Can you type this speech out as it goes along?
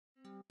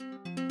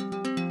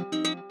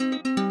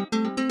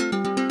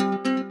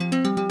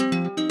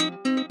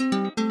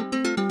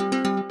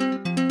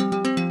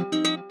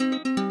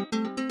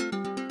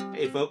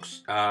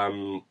folks,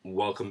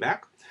 welcome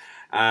back.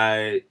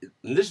 In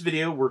this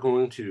video we're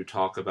going to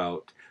talk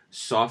about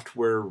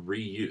software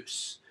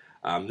reuse.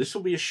 This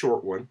will be a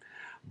short one,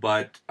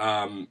 but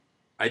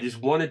I just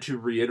wanted to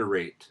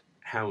reiterate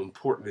how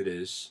important it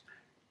is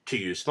to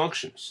use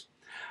functions.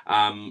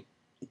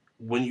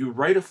 When you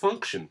write a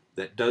function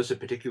that does a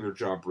particular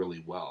job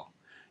really well,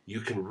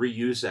 you can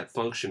reuse that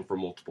function for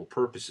multiple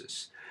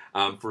purposes.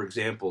 For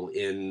example,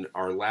 in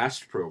our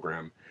last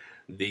program,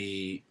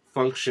 the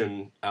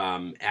function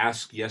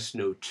ask yes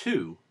no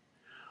to,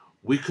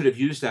 we could have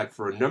used that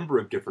for a number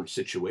of different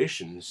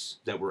situations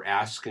that were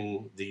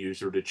asking the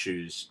user to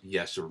choose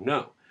yes or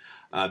no.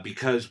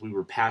 Because we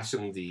were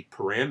passing the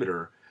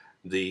parameter,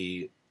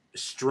 the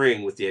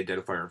string with the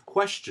identifier of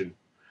question,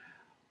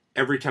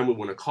 every time we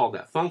want to call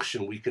that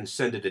function, we can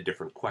send it a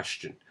different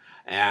question.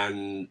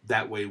 And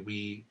that way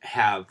we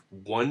have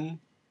one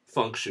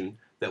function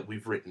that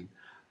we've written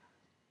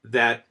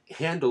that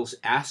handles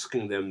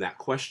asking them that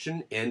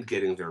question and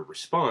getting their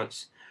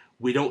response.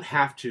 We don't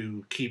have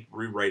to keep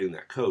rewriting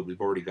that code.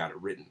 We've already got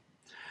it written.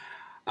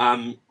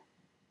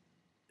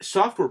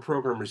 Software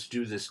programmers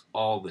do this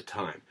all the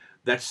time.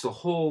 That's the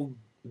whole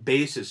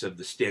basis of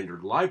the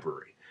standard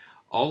library.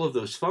 All of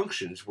those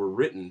functions were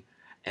written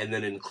and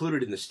then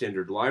included in the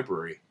standard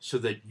library so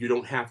that you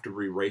don't have to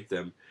rewrite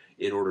them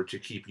in order to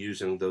keep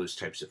using those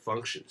types of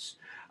functions.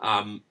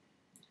 At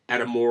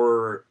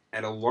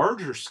a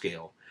larger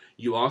scale,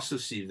 you also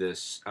see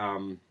this,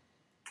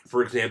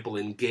 for example,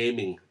 in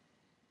gaming,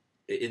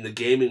 in the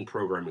gaming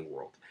programming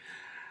world.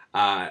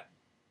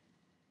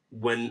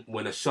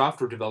 When a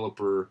software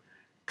developer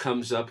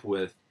comes up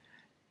with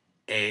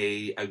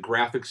a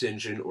graphics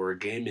engine or a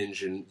game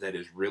engine that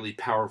is really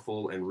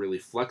powerful and really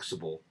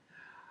flexible,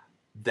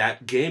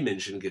 that game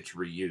engine gets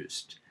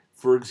reused.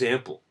 For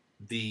example,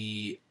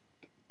 the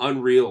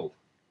Unreal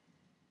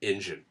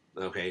engine.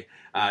 Okay,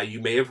 you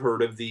may have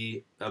heard of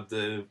the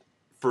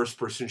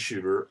first-person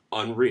shooter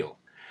Unreal.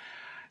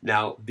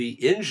 Now, the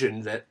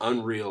engine that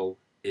Unreal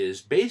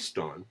is based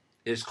on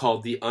is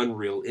called the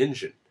Unreal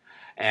Engine,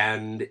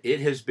 and it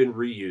has been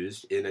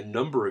reused in a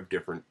number of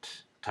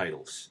different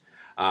titles.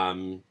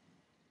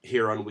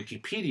 Here on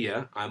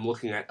Wikipedia, I'm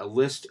looking at a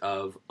list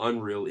of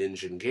Unreal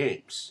Engine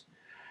games,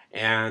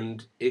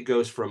 and it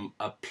goes from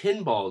a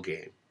pinball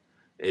game,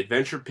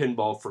 Adventure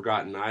Pinball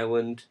Forgotten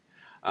Island,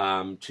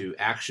 to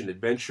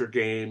action-adventure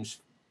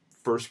games,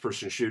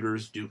 first-person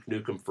shooters. Duke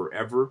Nukem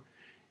Forever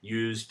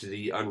used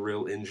the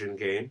Unreal Engine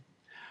game.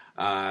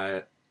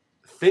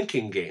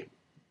 Thinking game,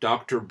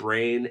 Dr.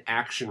 Brain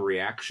Action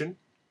Reaction.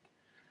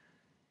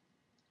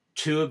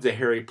 Two of the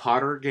Harry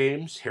Potter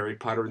games, Harry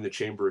Potter and the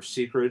Chamber of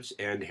Secrets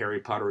and Harry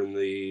Potter and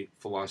the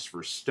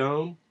Philosopher's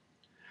Stone.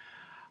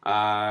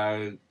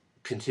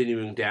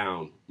 Continuing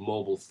down,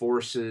 Mobile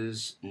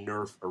Forces,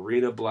 Nerf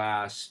Arena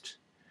Blast.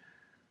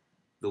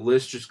 The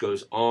list just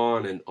goes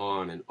on and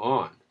on and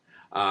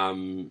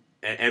on.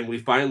 And we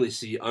finally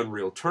see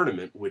Unreal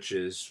Tournament, which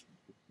is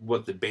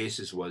what the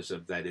basis was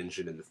of that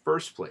engine in the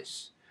first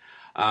place.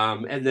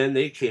 And then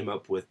they came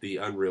up with the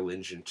Unreal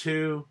Engine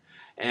 2,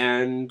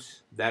 and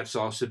that's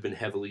also been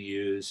heavily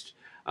used.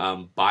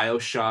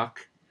 BioShock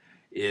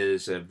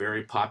is a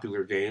very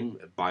popular game.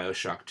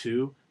 BioShock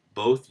 2,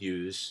 both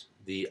use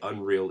the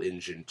Unreal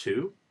Engine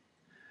 2.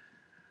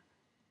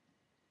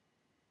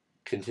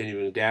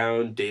 Continuing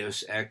down,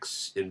 Deus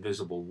Ex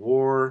Invisible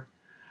War,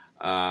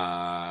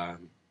 Harry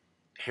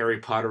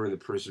Potter and the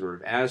Prisoner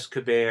of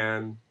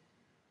Azkaban,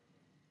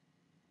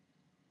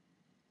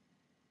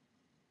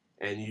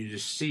 and you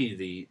just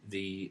see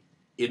the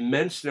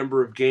immense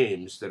number of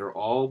games that are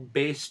all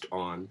based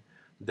on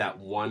that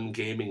one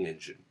gaming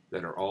engine,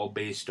 that are all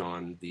based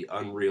on the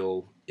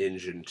Unreal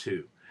Engine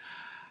 2.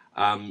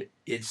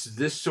 It's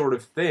this sort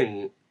of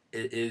thing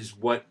is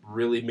what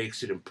really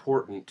makes it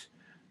important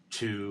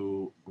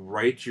to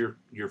write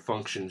your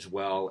functions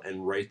well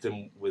and write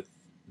them with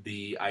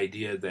the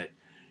idea that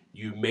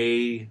you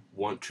may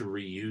want to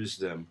reuse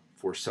them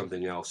for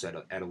something else at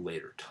a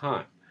later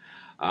time.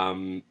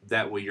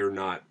 That way you're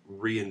not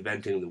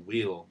reinventing the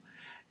wheel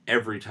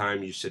every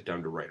time you sit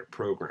down to write a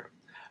program.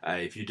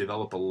 If you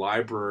develop a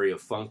library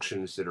of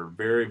functions that are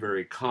very,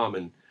 very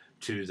common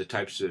to the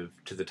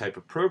type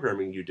of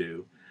programming you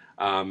do,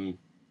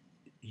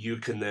 you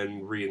can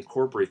then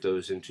reincorporate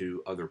those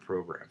into other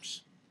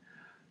programs.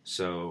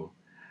 So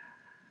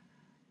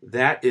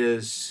that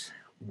is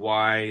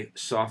why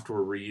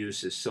software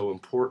reuse is so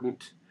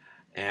important,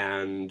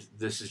 and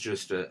this is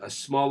just a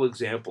small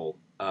example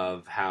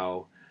of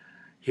how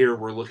here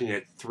we're looking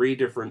at three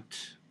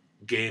different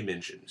game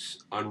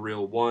engines,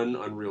 Unreal 1,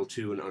 Unreal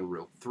 2, and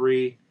Unreal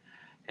 3,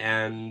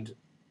 and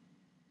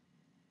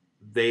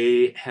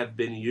they have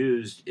been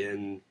used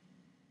in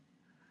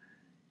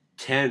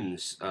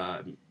tens,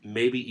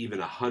 maybe even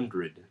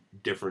 100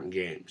 different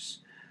games.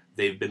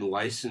 They've been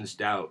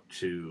licensed out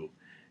to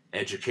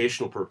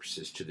educational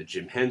purposes to the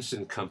Jim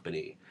Henson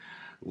Company,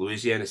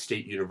 Louisiana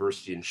State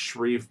University in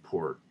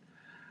Shreveport,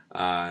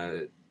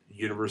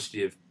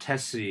 University of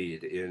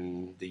Teesside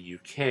in the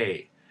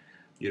UK,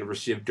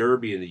 University of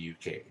Derby in the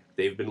UK.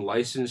 They've been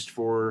licensed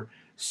for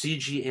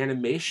CG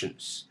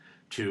animations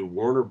to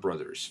Warner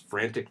Brothers,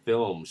 Frantic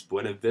Films,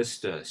 Buena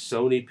Vista,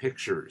 Sony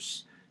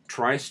Pictures,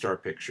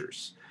 TriStar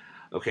Pictures.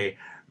 Okay,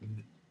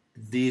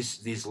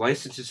 these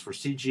licenses for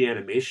CG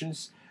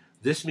animations,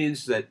 this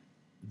means that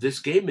this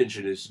game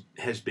engine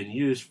has been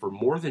used for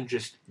more than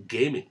just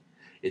gaming.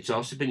 It's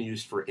also been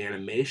used for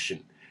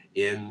animation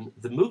in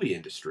the movie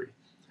industry.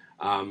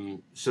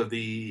 So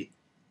the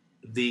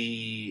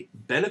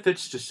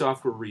benefits to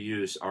software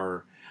reuse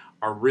are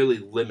really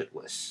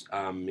limitless.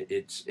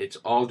 It's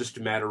all just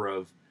a matter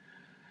of,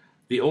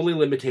 the only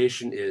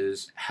limitation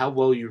is how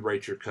well you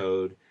write your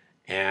code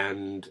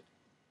and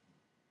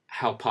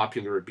how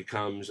popular it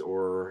becomes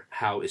or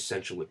how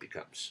essential it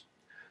becomes.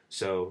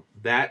 So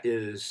that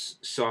is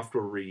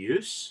software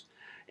reuse,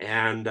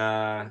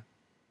 and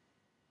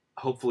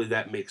hopefully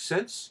that makes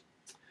sense.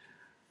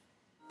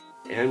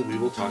 And we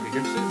will talk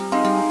again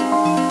soon.